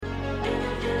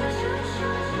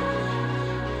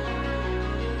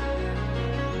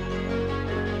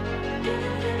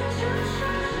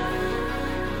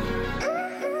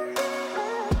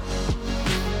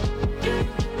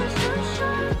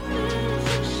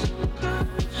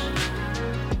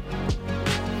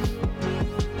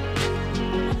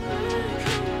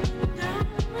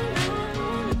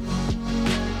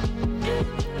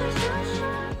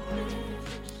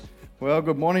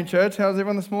Well, good morning, church. How's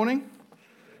everyone this morning?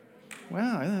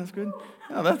 Wow, yeah, that's good.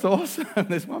 Oh, that's awesome.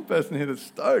 There's one person here that's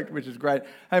stoked, which is great.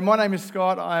 Hey, my name is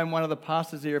Scott. I am one of the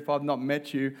pastors here if I've not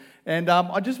met you. And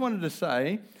I just wanted to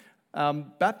say,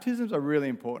 baptisms are really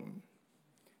important.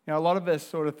 A lot of us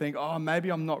sort of think, oh,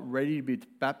 maybe I'm not ready to be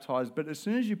baptized. But as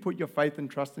soon as you put your faith and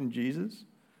trust in Jesus,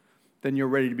 then you're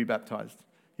ready to be baptized.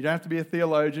 You don't have to be a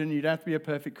theologian. You don't have to be a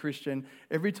perfect Christian.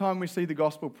 Every time we see the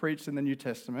gospel preached in the New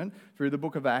Testament, through the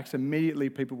book of Acts, immediately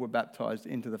people were baptized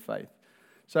into the faith.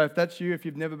 So if that's you, if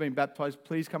you've never been baptized,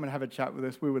 please come and have a chat with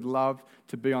us. We would love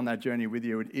to be on that journey with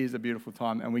you. It is a beautiful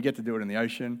time, and we get to do it in the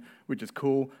ocean, which is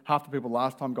cool. Half the people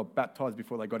last time got baptized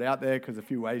before they got out there because a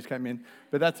few waves came in,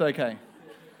 but that's okay.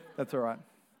 That's all right.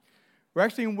 We're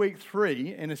actually in week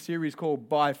 3 in a series called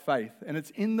By Faith, and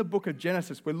it's in the book of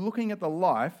Genesis. We're looking at the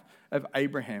life of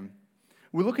Abraham.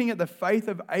 We're looking at the faith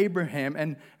of Abraham,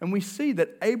 and we see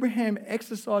that Abraham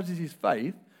exercises his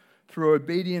faith through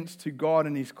obedience to God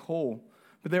and his call.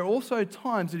 But there are also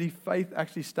times that his faith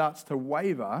actually starts to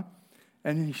waver,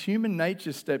 and his human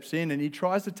nature steps in, and he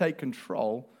tries to take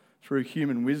control through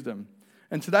human wisdom.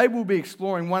 And today we'll be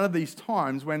exploring one of these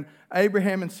times when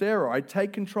Abraham and Sarai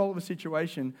take control of a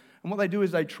situation, and what they do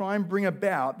is they try and bring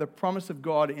about the promise of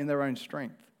God in their own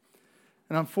strength.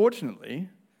 And unfortunately,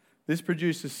 this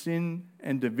produces sin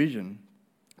and division,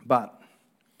 but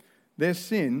their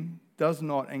sin does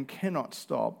not and cannot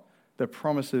stop the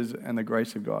promises and the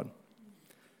grace of God.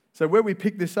 So where we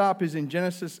pick this up is in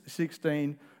Genesis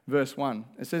 16, verse 1.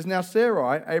 It says, "Now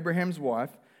Sarai, Abraham's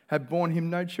wife, had borne him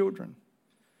no children.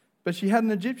 But she had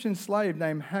an Egyptian slave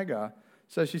named Hagar.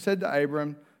 So she said to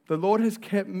Abram, 'The Lord has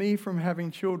kept me from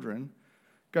having children.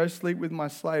 Go sleep with my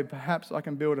slave. Perhaps I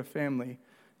can build a family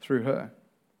through her.'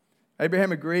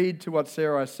 Abraham agreed to what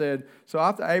Sarai said. So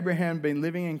after Abraham had been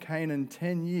living in Canaan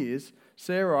 10 years,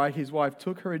 Sarai, his wife,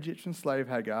 took her Egyptian slave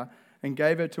Hagar and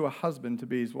gave her to a husband to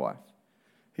be his wife.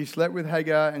 He slept with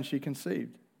Hagar and she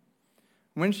conceived.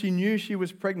 When she knew she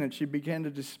was pregnant, she began to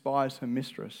despise her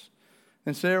mistress.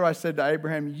 Then Sarai said to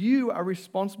Abraham, 'You are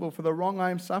responsible for the wrong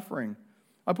I am suffering.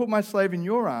 I put my slave in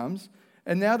your arms,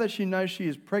 and now that she knows she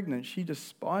is pregnant, she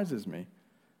despises me.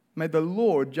 May the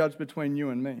Lord judge between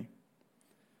you and me.'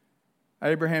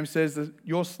 Abraham says that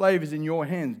your slave is in your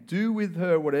hands. Do with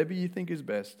her whatever you think is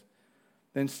best."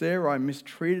 Then Sarai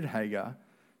mistreated Hagar,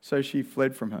 so she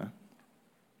fled from her.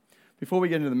 Before we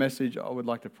get into the message, I would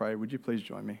like to pray. Would you please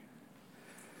join me?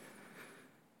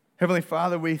 Heavenly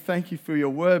Father, we thank you for your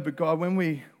word, but God, when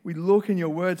we look in your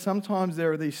word, sometimes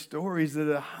there are these stories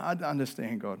that are hard to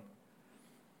understand, God,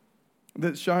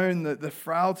 that's shown the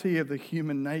frailty of the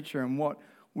human nature and what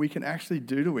we can actually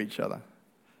do to each other.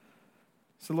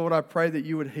 So Lord, I pray that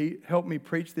you would help me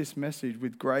preach this message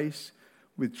with grace,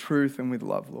 with truth, and with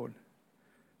love, Lord.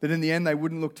 That in the end they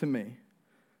wouldn't look to me,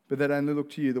 but they'd only look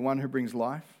to you, the one who brings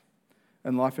life,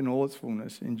 and life in all its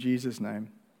fullness. In Jesus' name,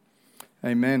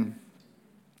 amen.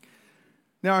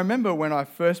 Now, I remember when I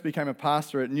first became a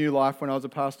pastor at New Life, when I was a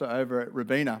pastor over at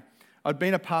Rabina. I'd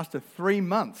been a pastor 3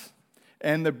 months,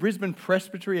 and the Brisbane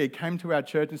Presbytery had came to our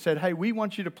church and said, "Hey, we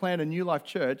want you to plant a New Life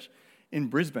church in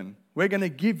Brisbane. We're going to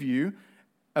give you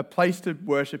a place to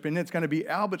worship in. It's going to be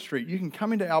Albert Street. You can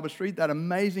come into Albert Street, that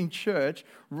amazing church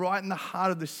right in the heart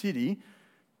of the city,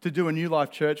 to do a New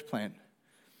Life church plant."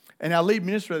 And our lead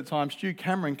minister at the time, Stu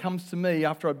Cameron, comes to me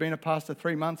after I'd been a pastor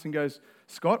 3 months and goes,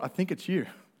 "Scott, I think it's you."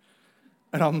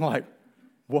 And I'm like,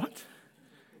 "What?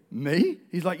 Me?"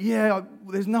 He's like, "Yeah,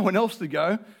 there's no one else to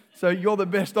go, so you're the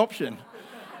best option."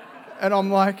 And I'm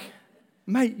like,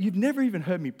 "Mate, you've never even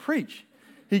heard me preach."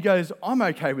 He goes, "I'm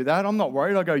okay with that. I'm not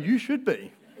worried." I go, "You should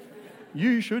be.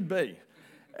 You should be."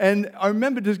 And I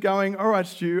remember just going, "All right,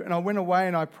 Stu," and I went away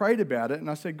and I prayed about it, and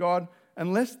I said, "God,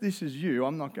 unless this is you,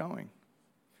 I'm not going."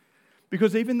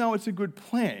 Because even though it's a good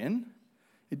plan,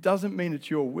 it doesn't mean it's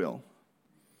your will.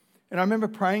 And I remember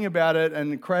praying about it,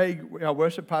 and Craig, our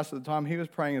worship pastor at the time, he was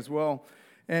praying as well.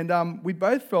 And we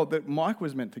both felt that Mike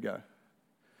was meant to go.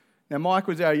 Now, Mike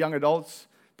was our young adults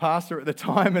pastor at the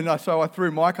time, and so I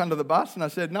threw Mike under the bus, and I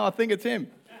said, "No, I think it's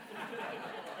him."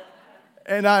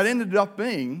 And it ended up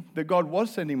being that God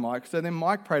was sending Mike. So then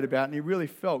Mike prayed about it, and he really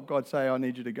felt God say, "I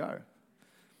need you to go."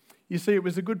 You see, it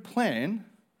was a good plan,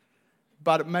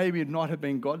 but it maybe not have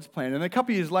been God's plan. And a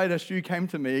couple of years later, Stu came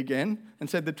to me again and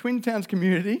said, "The Twin Towns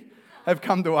community have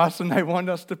come to us and they want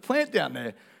us to plant down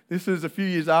there." This was a few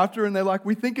years after, and they're like,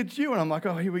 "We think it's you." And I'm like,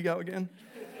 "Oh, here we go again."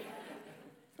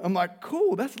 I'm like,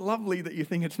 "Cool, that's lovely that you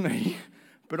think it's me,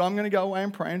 but I'm going to go away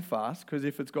and pray and fast, because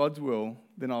if it's God's will,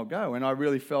 then I'll go." And I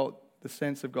really felt the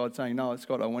sense of God saying, "No,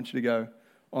 Scott, I want you to go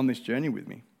on this journey with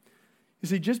me." You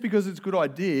see, just because it's a good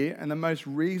idea and the most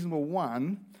reasonable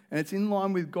one, and it's in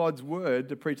line with God's word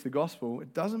to preach the gospel,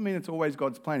 it doesn't mean it's always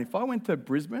God's plan. If I went to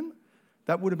Brisbane,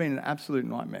 that would have been an absolute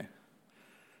nightmare.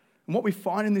 And what we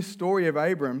find in this story of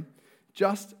Abram,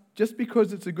 just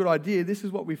because it's a good idea, this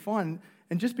is what we find.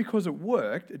 And just because it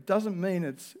worked, it doesn't mean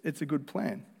it's a good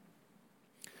plan.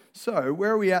 So,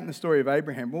 where are we at in the story of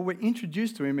Abraham? Well, we're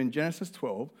introduced to him in Genesis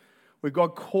 12, where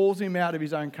God calls him out of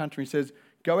his own country and says,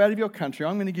 go out of your country,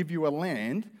 I'm going to give you a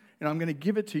land, and I'm going to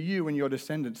give it to you and your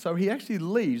descendants. So he actually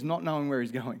leaves not knowing where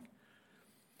he's going.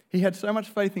 He had so much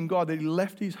faith in God that he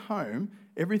left his home,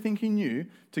 everything he knew,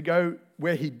 to go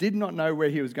where he did not know where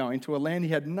he was going, to a land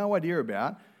he had no idea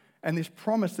about, and this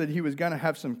promise that he was going to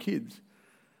have some kids.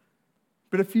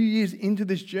 But a few years into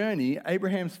this journey,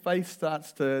 Abraham's faith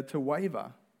starts to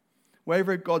waver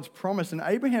at God's promise. And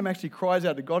Abraham actually cries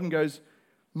out to God and goes,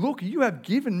 look, you have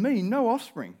given me no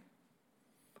offspring.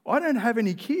 I don't have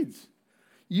any kids.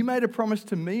 You made a promise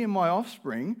to me and my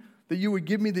offspring that you would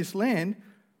give me this land,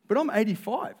 but I'm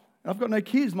 85. I've got no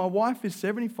kids. My wife is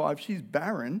 75. She's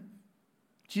barren.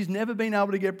 She's never been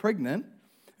able to get pregnant,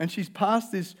 and she's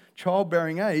past this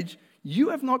childbearing age. You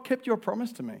have not kept your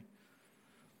promise to me.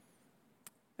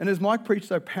 And as Mike preached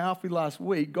so powerfully last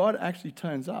week, God actually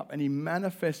turns up and he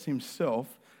manifests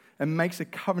himself and makes a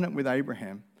covenant with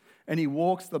Abraham. And he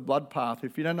walks the blood path.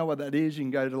 If you don't know what that is, you can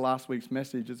go to last week's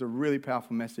message. It's a really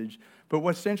powerful message. But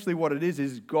essentially what it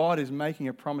is God is making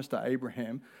a promise to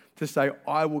Abraham to say,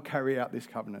 I will carry out this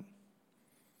covenant.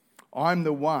 I'm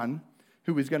the one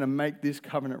who is going to make this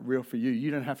covenant real for you.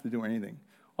 You don't have to do anything.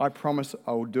 I promise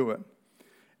I will do it.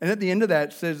 And at the end of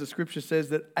that, the scripture says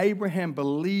that Abraham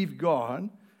believed God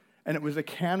and it was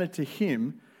accounted to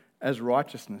him as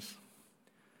righteousness.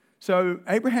 So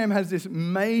Abraham has this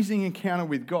amazing encounter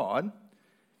with God,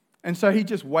 and so he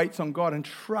just waits on God and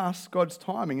trusts God's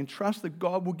timing and trusts that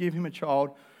God will give him a child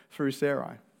through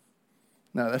Sarai.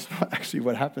 No, that's not actually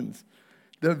what happens.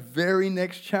 The very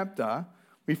next chapter,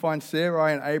 we find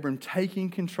Sarai and Abram taking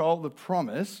control of the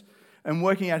promise and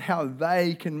working out how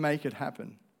they can make it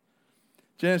happen.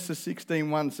 Genesis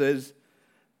 16:1 says,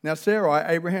 now Sarai,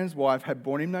 Abraham's wife, had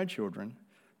borne him no children,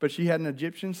 but she had an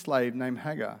Egyptian slave named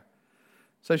Hagar.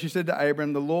 So she said to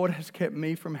Abram, the Lord has kept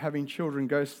me from having children.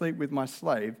 Go sleep with my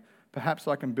slave. Perhaps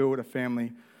I can build a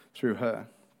family through her.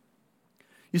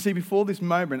 You see, before this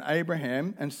moment,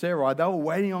 Abraham and Sarai, they were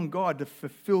waiting on God to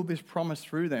fulfill this promise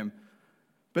through them.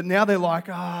 But now they're like,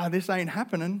 this ain't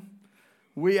happening.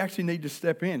 We actually need to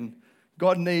step in.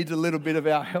 God needs a little bit of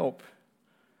our help.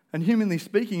 And humanly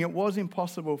speaking, it was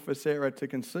impossible for Sarah to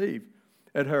conceive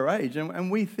at her age. And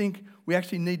we think we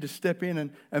actually need to step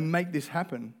in and make this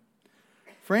happen.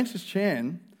 Francis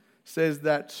Chan says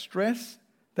that stress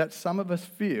that some of us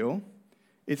feel,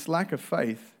 it's lack of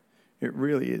faith. It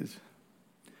really is.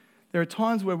 There are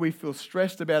times where we feel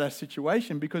stressed about our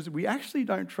situation because we actually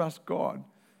don't trust God.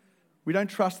 We don't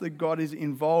trust that God is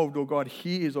involved or God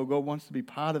hears or God wants to be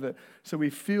part of it. So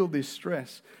we feel this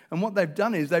stress. And what they've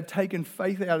done is they've taken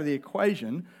faith out of the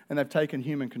equation and they've taken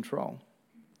human control.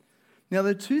 Now,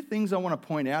 there are two things I want to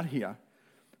point out here.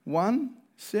 One,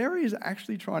 Sarah is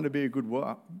actually trying to be a good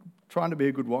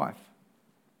wife.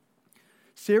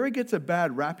 Sarah gets a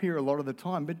bad rap here a lot of the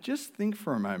time, but just think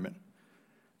for a moment.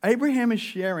 Abraham is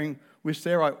sharing with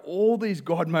Sarai all these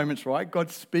God moments, right? God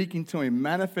speaking to him,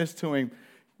 manifest to him,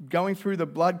 going through the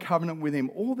blood covenant with him,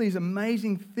 all these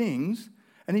amazing things,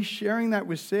 and he's sharing that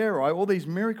with Sarai, all these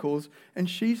miracles, and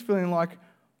she's feeling like,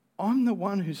 I'm the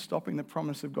one who's stopping the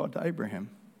promise of God to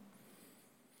Abraham.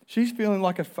 She's feeling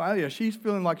like a failure. She's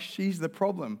feeling like she's the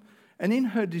problem. And in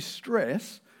her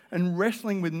distress and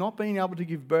wrestling with not being able to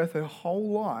give birth her whole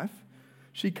life,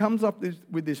 she comes up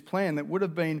with this plan that would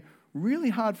have been really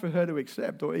hard for her to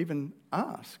accept or even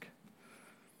ask.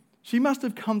 She must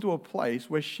have come to a place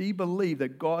where she believed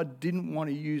that God didn't want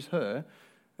to use her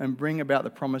and bring about the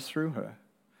promise through her.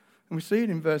 And we see it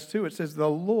in verse 2. It says, the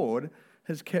Lord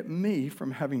has kept me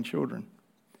from having children.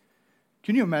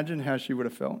 Can you imagine how she would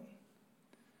have felt?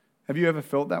 Have you ever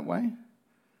felt that way?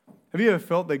 Have you ever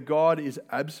felt that God is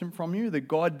absent from you, that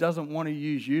God doesn't want to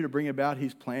use you to bring about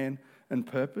his plan and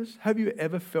purpose? Have you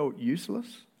ever felt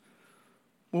useless?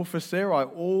 Well, for Sarai,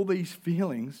 all these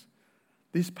feelings,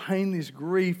 this pain, this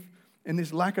grief, and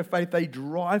this lack of faith, they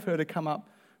drive her to come up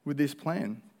with this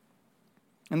plan.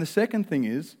 And the second thing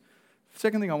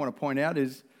I want to point out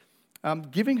is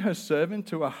giving her servant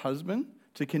to a husband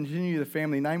to continue the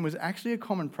family name was actually a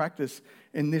common practice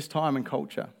in this time and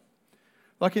culture.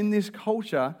 Like in this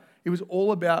culture, it was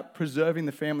all about preserving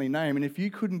the family name. And if you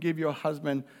couldn't give your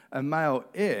husband a male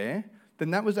heir,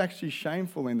 then that was actually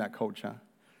shameful in that culture.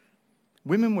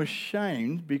 women were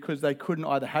shamed because they couldn't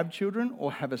either have children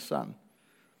or have a son.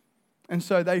 And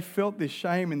so they felt this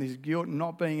shame and this guilt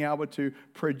not being able to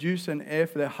produce an heir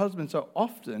for their husband. So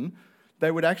often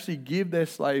they would actually give their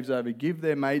slaves over, give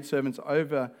their maidservants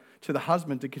over to the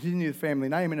husband to continue the family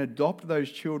name and adopt those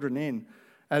children in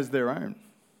as their own.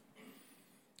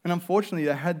 And unfortunately,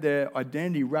 they had their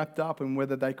identity wrapped up in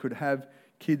whether they could have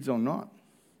kids or not.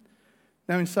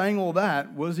 Now, in saying all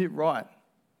that, was it right?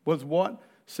 Was what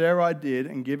Sarai did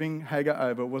in giving Hagar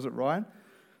over, was it right?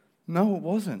 No, it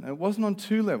wasn't. It wasn't on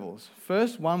two levels.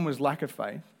 First, one was lack of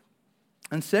faith.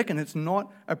 And second, it's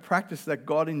not a practice that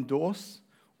God endorses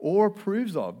or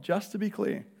approves of, just to be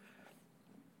clear.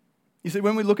 You see,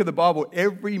 when we look at the Bible,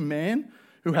 every man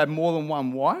who had more than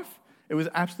one wife, it was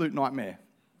an absolute nightmare.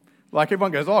 Like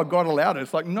everyone goes, oh, God allowed it.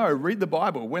 It's like, no, read the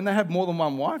Bible. When they have more than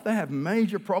one wife, they have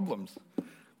major problems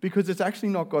because it's actually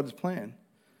not God's plan.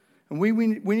 And we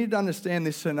need to understand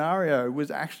this scenario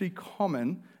was actually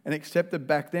common and accepted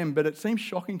back then, but it seems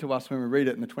shocking to us when we read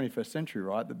it in the 21st century,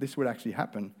 right, that this would actually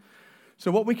happen. So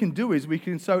what we can do is we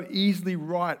can so easily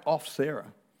write off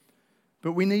Sarah,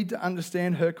 but we need to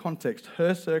understand her context,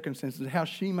 her circumstances, how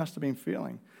she must have been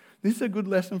feeling. This is a good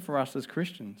lesson for us as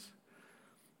Christians.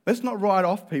 Let's not write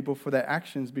off people for their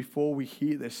actions before we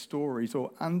hear their stories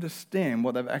or understand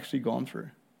what they've actually gone through.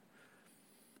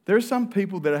 There are some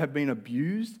people that have been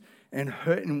abused and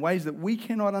hurt in ways that we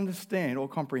cannot understand or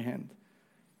comprehend.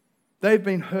 They've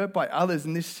been hurt by others,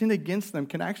 and this sin against them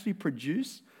can actually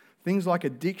produce things like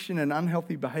addiction and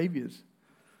unhealthy behaviors.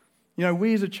 You know,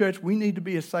 we as a church, we need to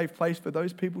be a safe place for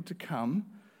those people to come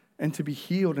and to be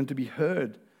healed and to be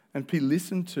heard and be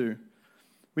listened to.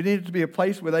 We need it to be a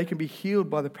place where they can be healed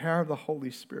by the power of the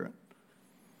Holy Spirit.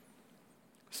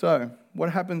 So,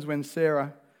 what happens when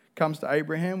Sarah comes to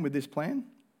Abraham with this plan?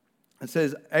 It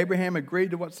says, Abraham agreed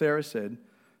to what Sarah said.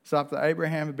 So after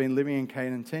Abraham had been living in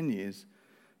Canaan 10 years,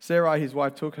 Sarai, his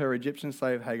wife, took her Egyptian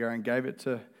slave Hagar and gave it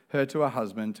to her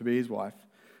husband to be his wife.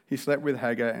 He slept with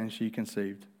Hagar and she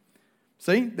conceived.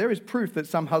 See, there is proof that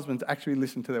some husbands actually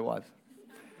listen to their wives.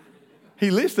 He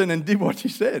listened and did what she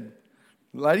said.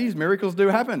 Ladies, miracles do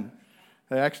happen.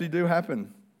 They actually do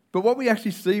happen. But what we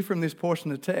actually see from this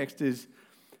portion of the text is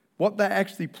what they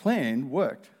actually planned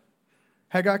worked.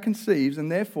 Hagar conceives, and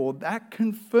therefore that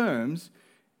confirms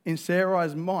in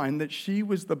Sarai's mind that she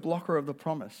was the blocker of the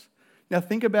promise. Now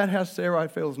think about how Sarai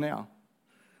feels now.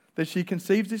 That she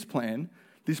conceives this plan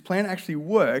actually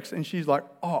works, and she's like,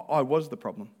 oh, I was the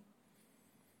problem.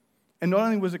 And not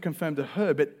only was it confirmed to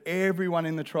her, but everyone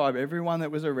in the tribe, everyone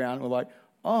that was around were like,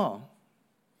 oh,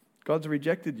 God's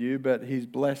rejected you, but he's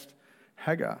blessed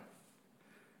Hagar.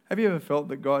 Have you ever felt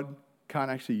that God can't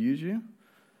actually use you?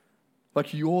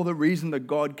 Like you're the reason that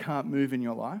God can't move in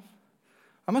your life?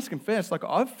 I must confess, like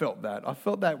I've felt that. I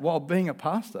felt that while being a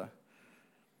pastor.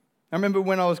 I remember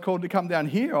when I was called to come down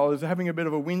here, I was having a bit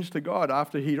of a whinge to God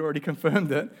after he'd already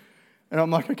confirmed it. And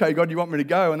I'm like, okay, God, you want me to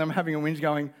go? And I'm having a whinge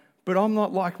going, but I'm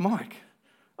not like Mike.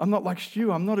 I'm not like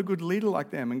Stu. I'm not a good leader like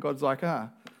them. And God's like,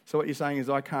 so what you're saying is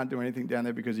I can't do anything down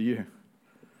there because of you.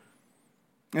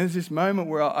 And there's this moment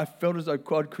where I felt as though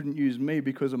God couldn't use me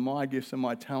because of my gifts and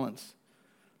my talents.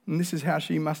 And this is how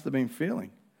she must have been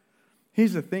feeling.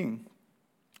 Here's the thing.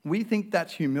 We think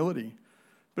that's humility,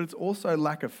 but it's also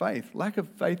lack of faith. Lack of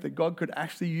faith that God could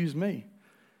actually use me.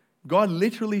 God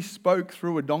literally spoke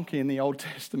through a donkey in the Old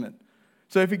Testament.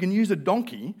 So if he can use a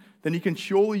donkey, then he can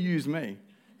surely use me.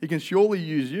 He can surely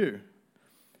use you.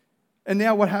 And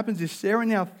now what happens is Sarah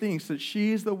now thinks that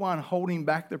she is the one holding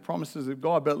back the promises of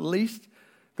God, but at least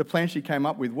the plan she came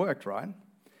up with worked, right?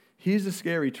 Here's the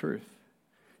scary truth.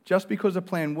 Just because a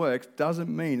plan works doesn't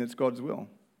mean it's God's will.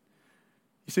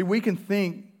 You see, we can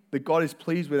think that God is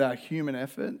pleased with our human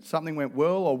effort. Something went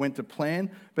well or went to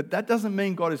plan, but that doesn't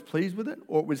mean God is pleased with it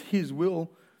or it was his will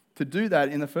to do that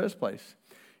in the first place.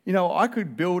 You know, I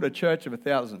could build a church of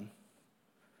 1,000.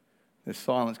 There's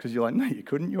silence because you're like, no, you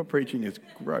couldn't. Your preaching is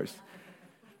gross.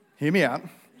 Hear me out.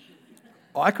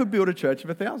 I could build a church of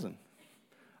 1,000.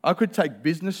 I could take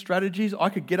business strategies. I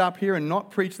could get up here and not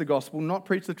preach the gospel, not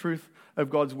preach the truth of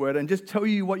God's word, and just tell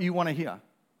you what you want to hear.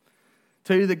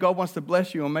 Tell you that God wants to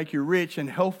bless you and make you rich and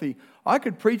healthy. I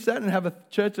could preach that and have a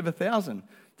church of 1,000.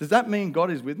 Does that mean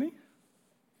God is with me?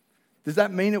 Does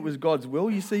that mean it was God's will?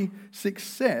 You see,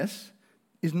 success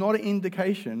is not an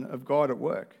indication of God at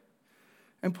work.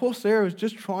 And poor Sarah is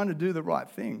just trying to do the right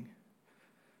thing.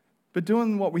 But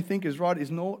doing what we think is right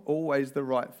is not always the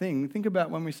right thing. Think about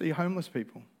when we see homeless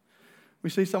people. We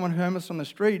see someone homeless on the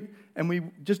street and we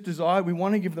just desire, we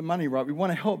want to give them money, right? We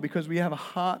want to help because we have a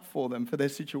heart for them, for their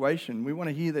situation. We want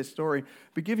to hear their story.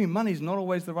 But giving money is not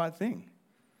always the right thing.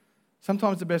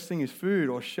 Sometimes the best thing is food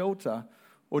or shelter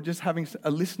or just having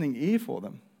a listening ear for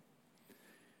them.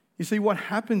 You see, what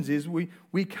happens is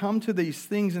we come to these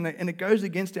things and it goes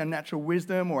against our natural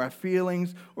wisdom or our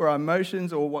feelings or our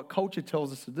emotions or what culture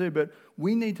tells us to do, but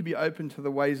we need to be open to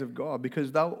the ways of God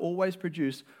because they'll always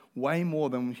produce way more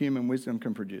than human wisdom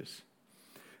can produce.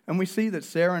 And we see that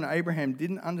Sarah and Abraham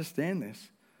didn't understand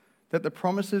this, that the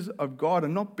promises of God are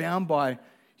not bound by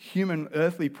human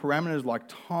earthly parameters like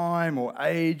time or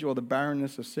age or the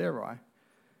barrenness of Sarai.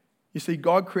 You see,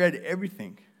 God created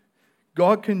everything.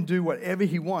 God can do whatever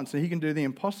he wants, and he can do the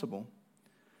impossible.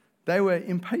 They were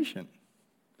impatient.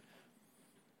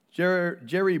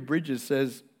 Jerry Bridges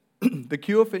says, the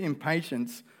cure for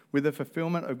impatience with the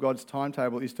fulfillment of God's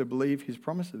timetable is to believe his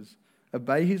promises,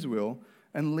 obey his will,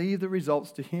 and leave the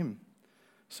results to him.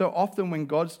 So often when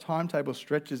God's timetable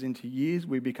stretches into years,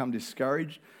 we become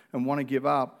discouraged and want to give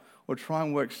up or try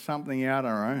and work something out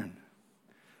on our own.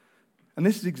 And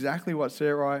this is exactly what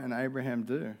Sarai and Abraham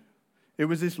do. It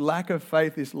was this lack of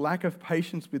faith, this lack of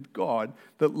patience with God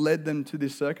that led them to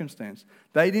this circumstance.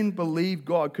 They didn't believe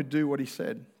God could do what he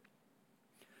said.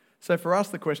 So for us,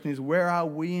 the question is, where are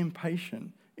we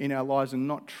impatient in our lives and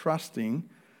not trusting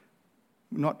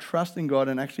God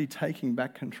and actually taking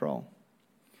back control?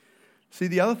 See,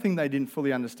 the other thing they didn't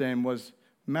fully understand was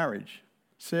marriage.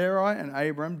 Sarai and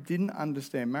Abram didn't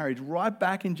understand marriage. Right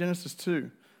back in Genesis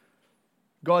 2,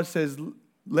 God says,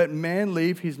 let man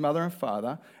leave his mother and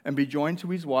father and be joined to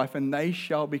his wife, and they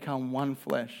shall become one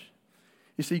flesh.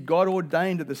 You see, God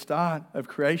ordained at the start of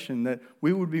creation that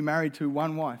we would be married to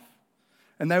one wife,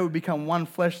 and they would become one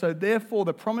flesh. So therefore,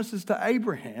 the promises to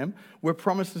Abraham were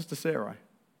promises to Sarai.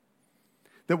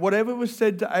 That whatever was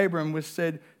said to Abram was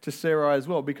said to Sarai as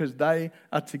well, because they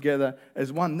are together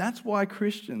as one. That's why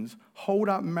Christians hold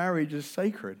up marriage as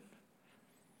sacred,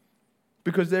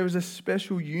 because there is a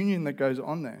special union that goes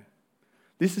on there.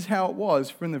 This is how it was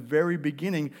from the very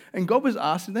beginning. And God was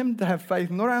asking them to have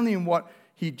faith not only in what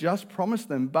he just promised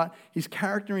them, but his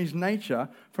character and his nature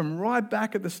from right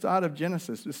back at the start of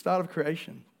Genesis, the start of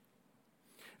creation.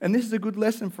 And this is a good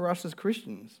lesson for us as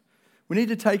Christians. We need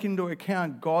to take into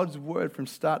account God's word from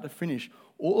start to finish.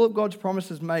 All of God's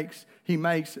promises he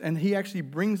makes, and he actually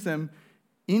brings them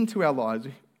into our lives.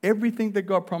 Everything that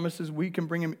God promises, we can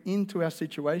bring him into our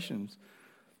situations.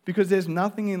 Because there's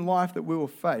nothing in life that we will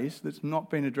face that's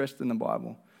not been addressed in the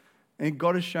Bible. And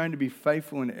God is shown to be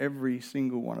faithful in every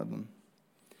single one of them.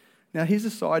 Now, here's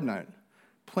a side note.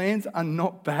 Plans are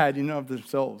not bad in and of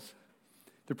themselves.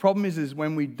 The problem is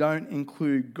when we don't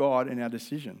include God in our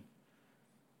decision.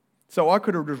 So I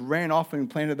could have just ran off and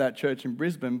planted that church in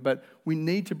Brisbane, but we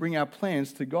need to bring our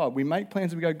plans to God. We make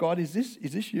plans and we go, God, is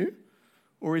this you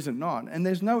or is it not? And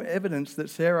there's no evidence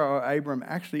that Sarah or Abram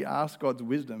actually asked God's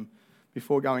wisdom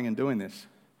before going and doing this.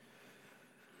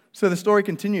 So the story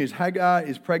continues. Hagar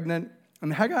is pregnant,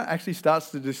 and Hagar actually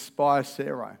starts to despise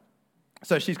Sarai.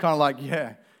 So she's kind of like,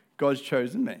 yeah, God's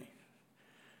chosen me,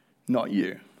 not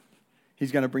you.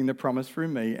 He's going to bring the promise through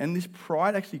me. And this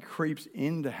pride actually creeps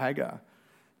into Hagar.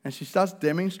 And she starts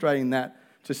demonstrating that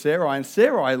to Sarai. And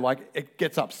Sarai, it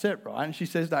gets upset, right? And she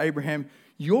says to Abraham,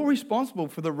 you're responsible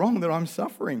for the wrong that I'm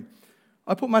suffering.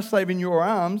 I put my slave in your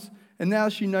arms, and now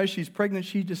she knows she's pregnant.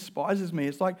 She despises me.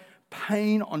 It's like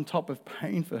pain on top of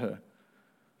pain for her.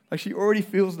 Like she already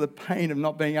feels the pain of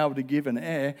not being able to give an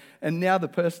heir, and now the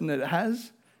person that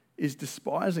has is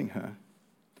despising her.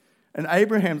 And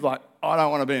Abraham's like, I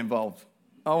don't want to be involved.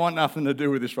 I want nothing to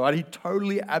do with this, right? He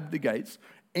totally abdicates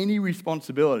any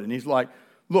responsibility. And he's like,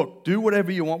 look, do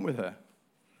whatever you want with her.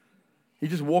 He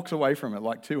just walks away from it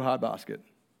like too hard basket.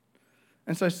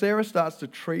 And so Sarah starts to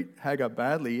treat Hagar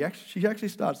badly. She actually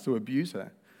starts to abuse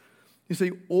her. You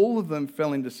see, all of them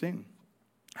fell into sin.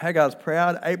 Hagar's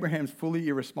proud, Abraham's fully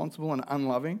irresponsible and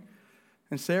unloving,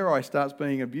 and Sarai starts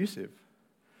being abusive.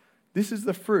 This is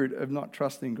the fruit of not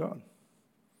trusting God.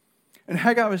 And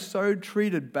Hagar was so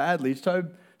treated badly,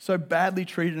 so badly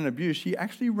treated and abused, she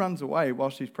actually runs away while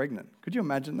she's pregnant. Could you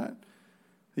imagine that?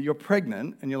 That you're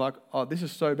pregnant and you're like, oh, this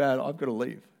is so bad, I've got to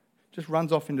leave. Just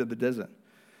runs off into the desert.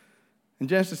 In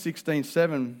Genesis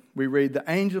 16:7, we read, the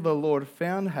angel of the Lord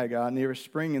found Hagar near a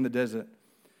spring in the desert.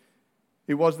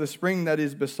 It was the spring that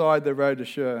is beside the road to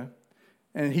Shur.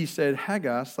 And he said,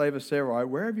 Hagar, slave of Sarai,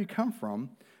 where have you come from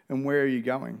and where are you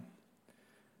going?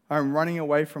 I am running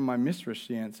away from my mistress,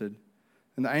 she answered.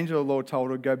 And the angel of the Lord told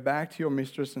her, go back to your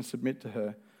mistress and submit to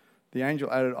her. The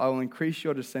angel added, I will increase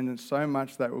your descendants so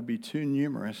much that it will be too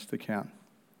numerous to count.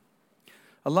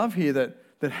 I love here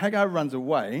that Hagar runs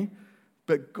away,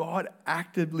 but God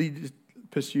actively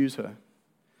pursues her.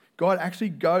 God actually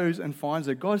goes and finds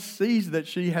her. God sees that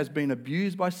she has been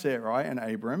abused by Sarai and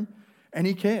Abram, and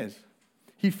he cares.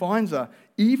 He finds her.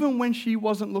 Even when she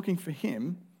wasn't looking for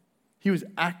him, he was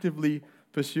actively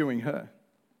pursuing her.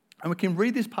 And we can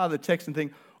read this part of the text and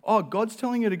think, oh, God's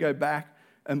telling her to go back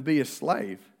and be a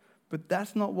slave. But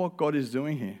that's not what God is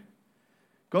doing here.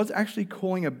 God's actually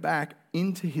calling her back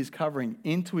into his covering,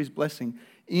 into his blessing,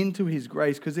 into his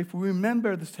grace. Because if we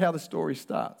remember this, how the story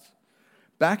starts,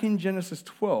 back in Genesis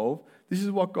 12, this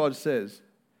is what God says.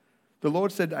 The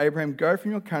Lord said to Abraham, go from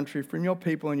your country, from your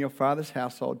people and your father's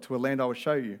household to a land I will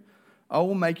show you. I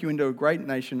will make you into a great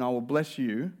nation. I will bless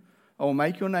you. I will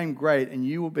make your name great, and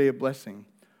you will be a blessing.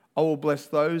 I will bless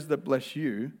those that bless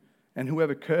you, and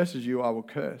whoever curses you, I will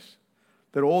curse,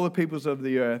 that all the peoples of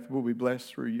the earth will be blessed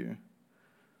through you.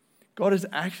 God is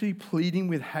actually pleading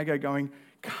with Hagar, going,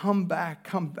 come back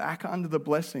under the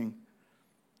blessing.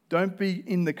 Don't be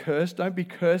in the curse. Don't be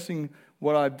cursing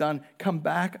what I've done. Come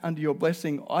back under your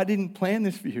blessing. I didn't plan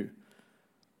this for you.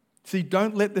 See,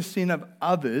 don't let the sin of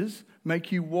others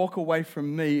make you walk away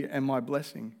from me and my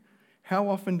blessing. How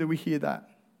often do we hear that?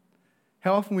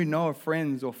 How often we know of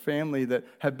friends or family that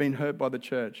have been hurt by the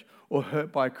church or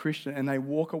hurt by a Christian and they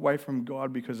walk away from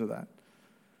God because of that?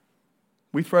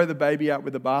 We throw the baby out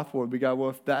with the bathwater. We go, well,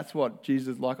 if that's what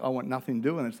Jesus is like, I want nothing to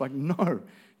do with it. It's like, no,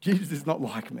 Jesus is not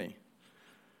like me.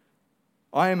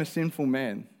 I am a sinful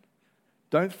man.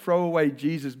 Don't throw away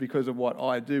Jesus because of what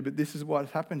I do, but this is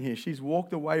what's happened here. She's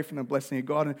walked away from the blessing of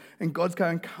God, and God's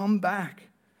going, come back.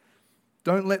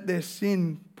 Don't let their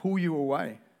sin pull you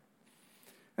away.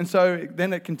 And so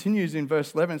then it continues in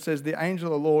verse 11. It says, the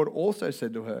angel of the Lord also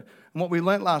said to her. And what we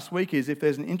learnt last week is if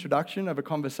there's an introduction of a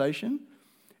conversation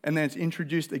and then it's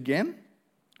introduced again,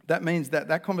 that means that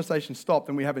that conversation stopped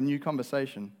and we have a new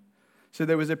conversation. So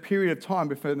there was a period of time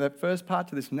before that first part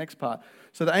to this next part.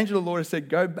 So the angel of the Lord has said,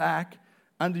 go back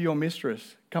under your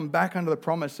mistress. Come back under the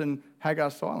promise. And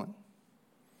Hagar's silent.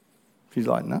 She's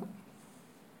like, no.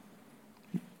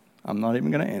 I'm not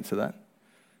even going to answer that.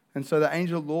 And so the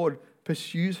angel of the Lord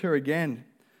pursues her again.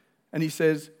 And he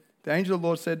says, the angel of the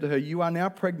Lord said to her, you are now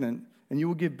pregnant, and you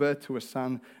will give birth to a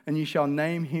son, and you shall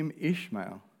name him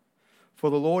Ishmael. For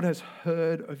the Lord has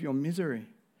heard of your misery.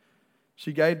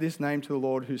 She gave this name to the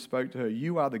Lord who spoke to her,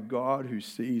 you are the God who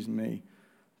sees me.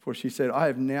 For she said, I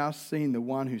have now seen the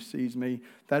one who sees me.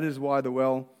 That is why the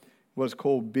well was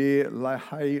called Bir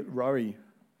Lahai Roi.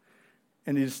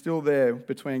 And it is still there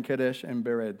between Kadesh and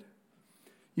Bered.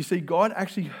 You see, God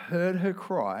actually heard her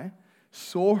cry,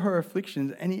 saw her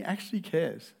afflictions, and he actually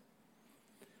cares.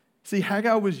 See,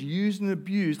 Hagar was used and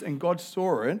abused, and God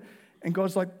saw it. And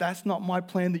God's like, that's not my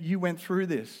plan that you went through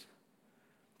this.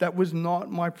 That was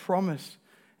not my promise.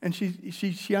 And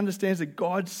she understands that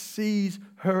God sees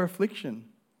her affliction.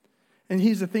 And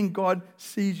here's the thing, God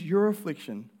sees your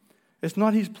affliction. It's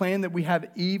not his plan that we have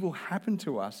evil happen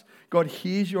to us. God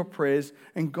hears your prayers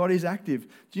and God is active.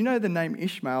 Do you know the name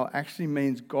Ishmael actually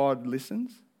means God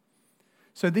listens?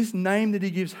 So this name that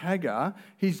he gives Hagar,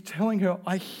 he's telling her,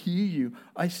 I hear you,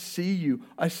 I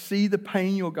see the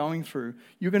pain you're going through.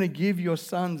 You're going to give your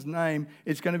son's name.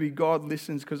 It's going to be God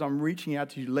listens because I'm reaching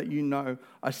out to you to let you know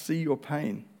I see your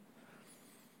pain.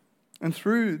 And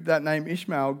through that name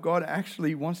Ishmael, God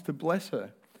actually wants to bless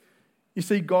her. You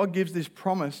see, God gives this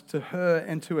promise to her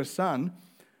and to her son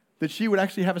that she would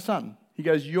actually have a son. He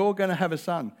goes, you're going to have a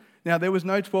son. Now, there was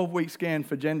no 12-week scan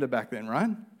for gender back then, right?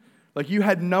 Like you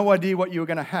had no idea what you were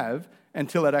going to have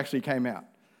until it actually came out.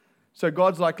 So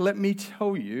God's like, let me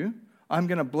tell you, I'm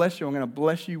going to bless you. I'm going to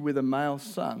bless you with a male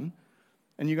son,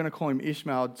 and you're going to call him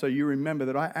Ishmael so you remember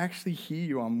that I actually hear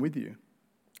you, I'm with you.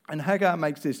 And Hagar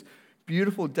makes this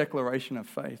beautiful declaration of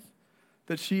faith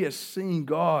that she has seen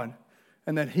God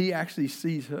and that he actually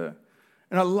sees her.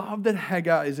 And I love that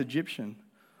Hagar is Egyptian.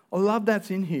 I love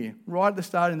that's in here right at the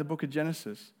start in the book of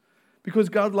Genesis. Because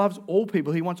God loves all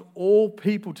people. He wants all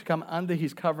people to come under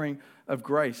his covering of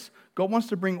grace. God wants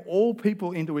to bring all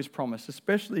people into his promise,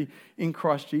 especially in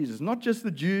Christ Jesus. Not just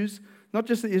the Jews, not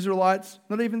just the Israelites,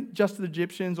 not even just the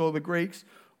Egyptians or the Greeks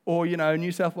or,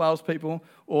 New South Wales people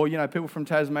or, people from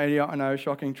Tasmania. I know,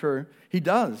 shocking, true. He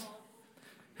does.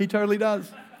 He totally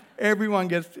does. Everyone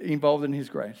gets involved in his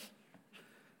grace.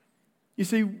 You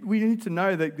see, we need to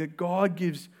know that God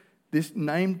gives this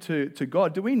name to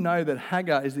God. Do we know that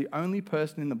Hagar is the only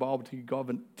person in the Bible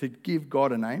to give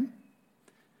God a name?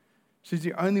 She's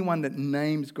the only one that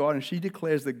names God, and she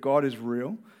declares that God is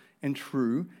real and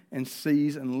true and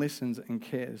sees and listens and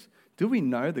cares. Do we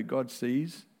know that God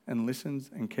sees and listens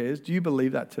and cares? Do you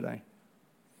believe that today?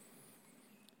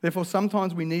 Therefore,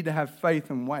 sometimes we need to have faith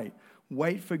and wait.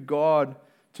 Wait for God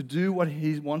to do what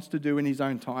he wants to do in his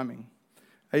own timing.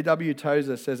 A.W.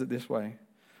 Tozer says it this way: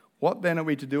 what then are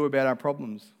we to do about our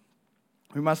problems?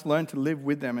 We must learn to live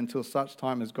with them until such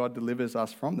time as God delivers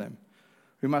us from them.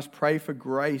 We must pray for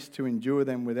grace to endure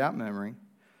them without murmuring.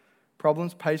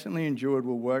 Problems patiently endured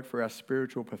will work for our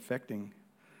spiritual perfecting.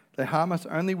 They harm us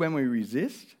only when we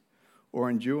resist or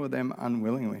endure them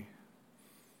unwillingly.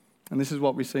 And this is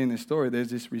what we see in this story.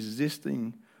 There's this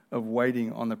resisting of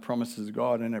waiting on the promises of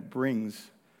God, and it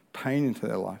brings pain into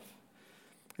their life.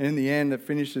 And in the end, it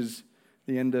finishes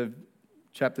the end of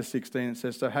chapter 16. It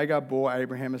says, "So Hagar bore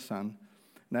Abraham a son,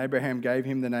 and Abraham gave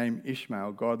him the name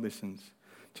Ishmael." God listens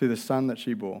to the son that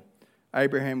she bore.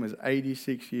 Abraham was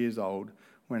 86 years old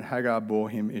when Hagar bore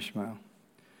him Ishmael.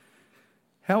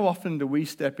 How often do we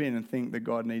step in and think that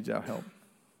God needs our help?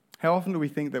 How often do we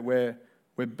think that we're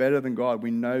better than God, we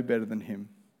know better than him?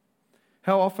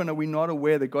 How often are we not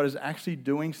aware that God is actually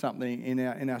doing something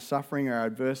in our suffering, our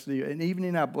adversity, and even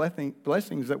in our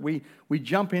blessings, that we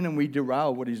jump in and we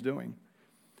derail what he's doing?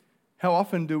 How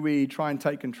often do we try and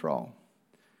take control?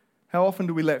 How often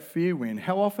do we let fear win?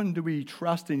 How often do we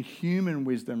trust in human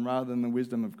wisdom rather than the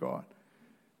wisdom of God?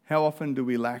 How often do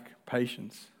we lack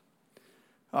patience?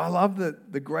 I love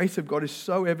that the grace of God is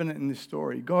so evident in this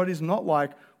story. God is not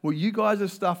like, well, you guys are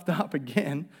stuffed up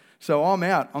again, so I'm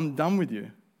out. I'm done with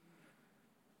you.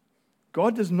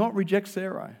 God does not reject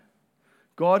Sarai.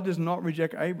 God does not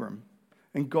reject Abram.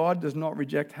 And God does not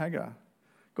reject Hagar.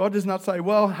 God does not say,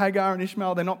 well, Hagar and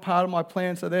Ishmael, they're not part of my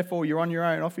plan, so therefore you're on your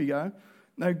own, off you go.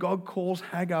 No, God calls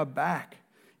Hagar back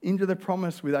into the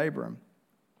promise with Abram.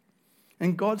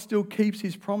 And God still keeps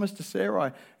his promise to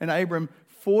Sarai and Abram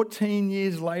 14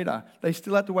 years later. They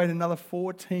still had to wait another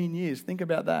 14 years. Think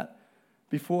about that.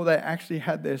 Before they actually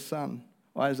had their son,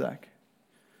 Isaac.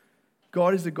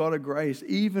 God is the God of grace.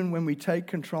 Even when we take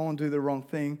control and do the wrong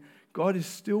thing, God is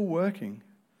still working.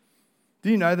 Do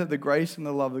you know that the grace and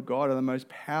the love of God are the most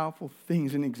powerful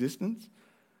things in existence?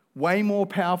 Way more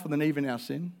powerful than even our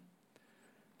sin.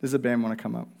 Does the band want to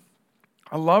come up?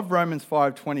 I love Romans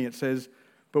 5:20. It says,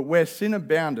 "But where sin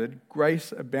abounded,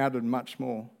 grace abounded much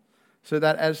more. So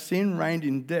that as sin reigned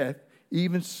in death,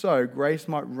 even so grace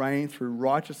might reign through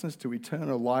righteousness to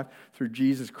eternal life through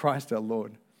Jesus Christ our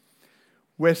Lord."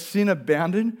 Where sin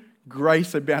abounded,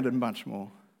 grace abounded much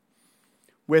more.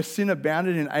 Where sin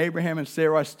abounded in Abraham and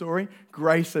Sarai's story,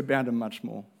 grace abounded much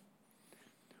more.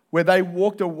 Where they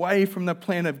walked away from the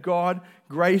plan of God,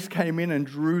 grace came in and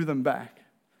drew them back.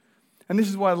 And this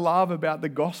is what I love about the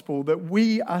gospel, that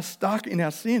we are stuck in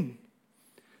our sin.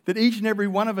 That each and every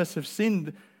one of us have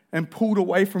sinned and pulled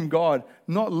away from God,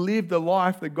 not lived the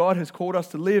life that God has called us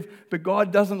to live, but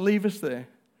God doesn't leave us there.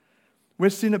 Where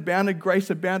sin abounded,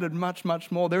 grace abounded much,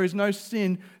 much more. There is no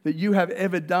sin that you have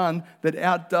ever done that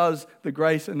outdoes the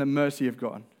grace and the mercy of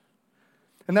God.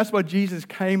 And that's why Jesus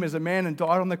came as a man and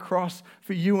died on the cross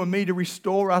for you and me to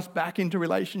restore us back into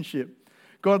relationship.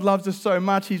 God loves us so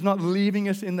much, he's not leaving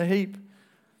us in the heap.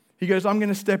 He goes, I'm going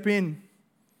to step in.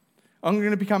 I'm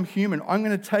going to become human. I'm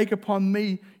going to take upon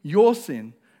me your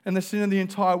sin and the sin of the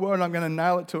entire world, and I'm going to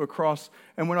nail it to a cross.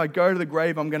 And when I go to the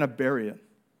grave, I'm going to bury it.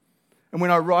 And when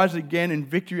I rise again in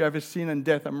victory over sin and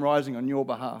death, I'm rising on your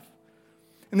behalf.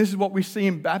 And this is what we see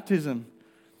in baptism.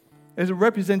 As a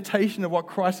representation of what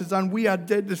Christ has done, we are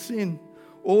dead to sin.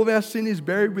 All of our sin is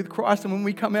buried with Christ. And when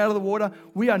we come out of the water,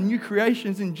 we are new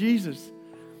creations in Jesus.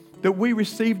 That we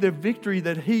receive the victory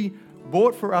that he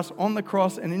bought for us on the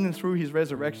cross and in and through his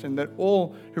resurrection, that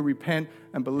all who repent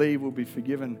and believe will be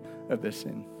forgiven of their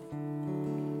sin.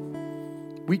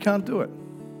 We can't do it.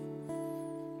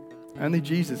 Only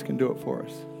Jesus can do it for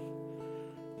us.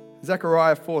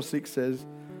 Zechariah 4:6 says,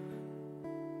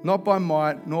 "Not by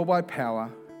might nor by power,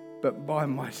 but by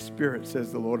my Spirit,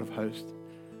 says the Lord of hosts."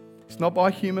 It's not by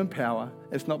human power,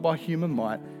 it's not by human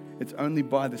might, it's only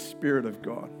by the Spirit of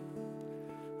God.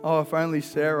 Oh, if only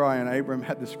Sarai and Abram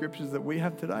had the scriptures that we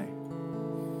have today.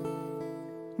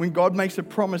 When God makes a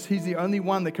promise, he's the only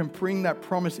one that can bring that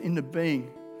promise into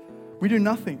being. We do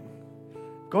nothing.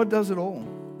 God does it all.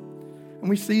 And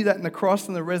we see that in the cross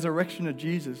and the resurrection of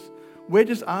Jesus. We're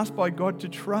just asked by God to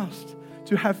trust,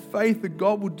 to have faith that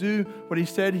God will do what he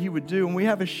said he would do. And we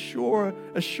have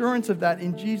assurance of that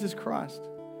in Jesus Christ.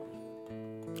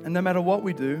 And no matter what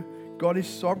we do, God is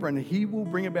sovereign. He will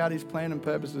bring about his plan and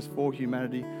purposes for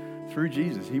humanity through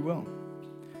Jesus. He will.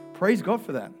 Praise God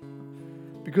for that.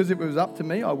 Because if it was up to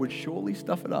me, I would surely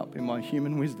stuff it up in my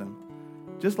human wisdom,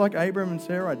 just like Abram and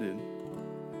Sarah did.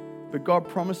 But God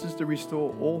promises to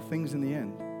restore all things in the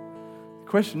end. The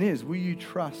question is, will you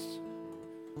trust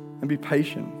and be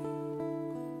patient?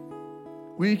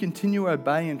 Will you continue to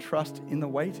obey and trust in the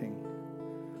waiting?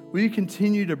 Will you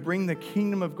continue to bring the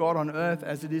kingdom of God on earth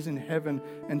as it is in heaven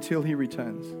until he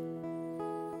returns?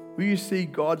 Will you see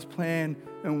God's plan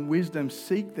and wisdom?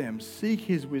 Seek them. Seek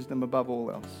his wisdom above all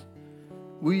else.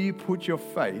 Will you put your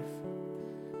faith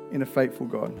in a faithful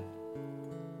God?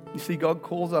 You see, God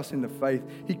calls us into faith.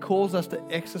 He calls us to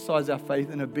exercise our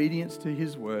faith in obedience to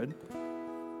his word,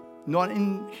 not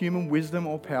in human wisdom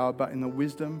or power, but in the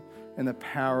wisdom and the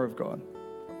power of God.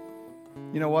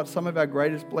 You know what? Some of our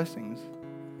greatest blessings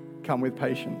come with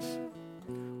patience.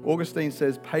 Augustine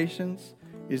says, patience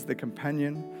is the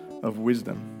companion of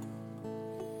wisdom.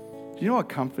 Do you know what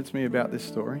comforts me about this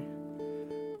story?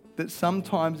 That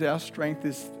sometimes our faith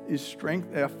is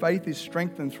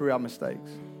strengthened through our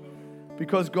mistakes.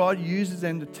 Because God uses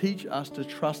them to teach us to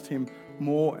trust him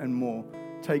more and more.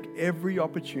 Take every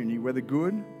opportunity, whether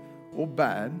good or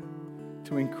bad,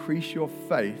 to increase your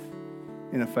faith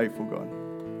in a faithful God.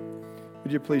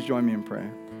 Would you please join me in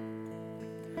prayer?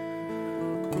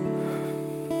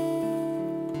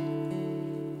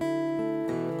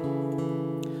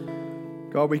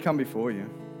 God, we come before you.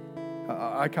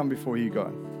 I come before you,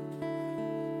 God.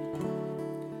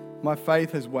 My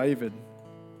faith has wavered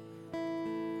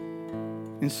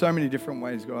in so many different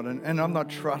ways, God, and I've not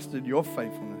trusted your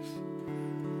faithfulness.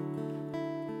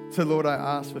 So, Lord, I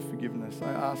ask for forgiveness. I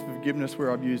ask for forgiveness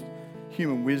where I've used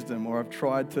human wisdom or I've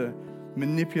tried to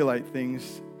manipulate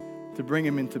things to bring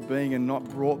them into being and not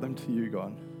brought them to you,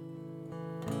 God.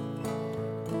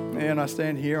 And I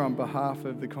stand here on behalf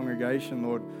of the congregation,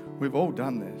 Lord. We've all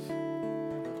done this.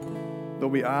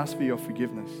 Lord, we ask for your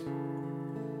forgiveness.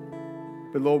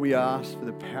 But Lord, we ask for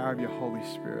the power of your Holy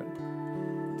Spirit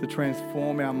to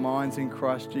transform our minds in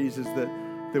Christ Jesus, that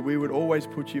we would always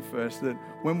put you first, that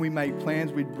when we make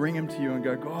plans, we'd bring them to you and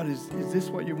go, God, is this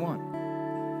what you want?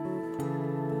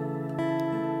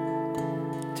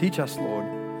 Teach us, Lord,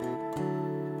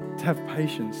 to have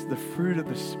patience, the fruit of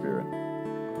the Spirit,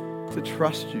 to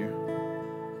trust you,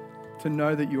 to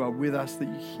know that you are with us, that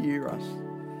you hear us.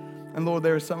 And Lord,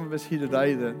 there are some of us here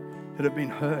today that have been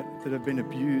hurt, that have been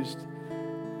abused,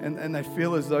 and they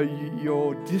feel as though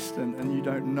you're distant and you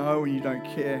don't know and you don't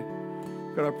care.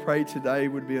 God, I pray today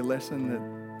would be a lesson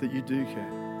that you do care.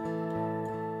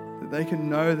 That they can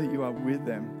know that you are with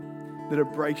them, that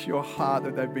it breaks your heart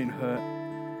that they've been hurt,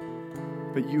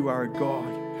 but you are a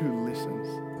God who listens.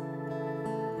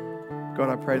 God,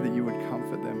 I pray that you would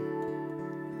comfort them,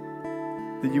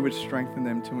 that you would strengthen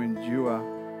them to endure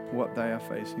what they are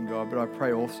facing, God. But I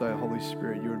pray also, Holy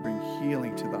Spirit, you would bring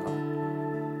healing to the heart.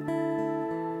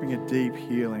 Bring a deep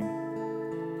healing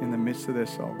in the midst of their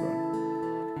soul,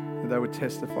 God. That they would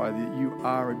testify that you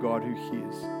are a God who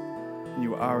hears and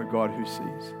you are a God who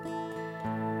sees.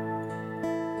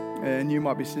 And you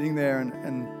might be sitting there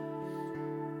and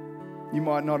you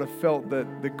might not have felt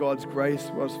that God's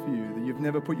grace was for you, that you've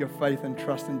never put your faith and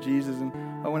trust in Jesus. And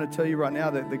I want to tell you right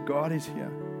now that God is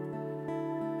here.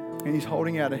 And he's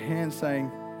holding out a hand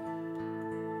saying,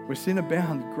 where sin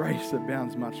abounds, grace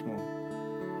abounds much more.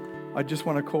 I just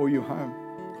want to call you home.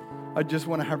 I just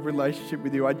want to have a relationship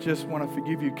with you. I just want to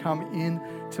forgive you. Come in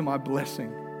to my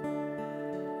blessing.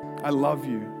 I love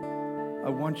you. I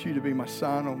want you to be my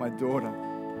son or my daughter.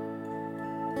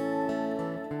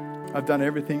 I've done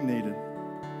everything needed.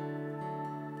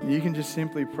 And you can just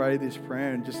simply pray this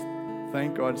prayer and just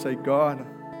thank God and say, God,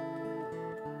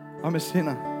 I'm a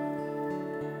sinner,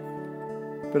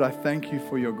 but I thank you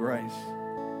for your grace.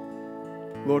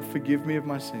 Lord, forgive me of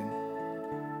my sin.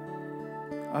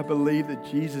 I believe that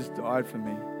Jesus died for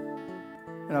me,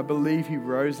 and I believe he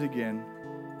rose again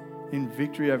in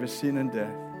victory over sin and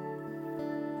death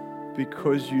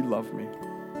because you love me.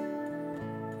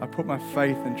 I put my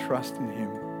faith and trust in him.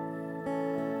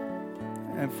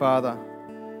 And Father,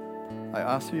 I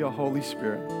ask for your Holy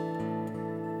Spirit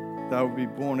that I will be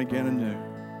born again anew.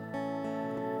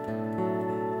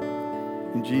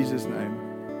 In Jesus' name,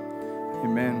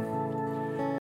 amen.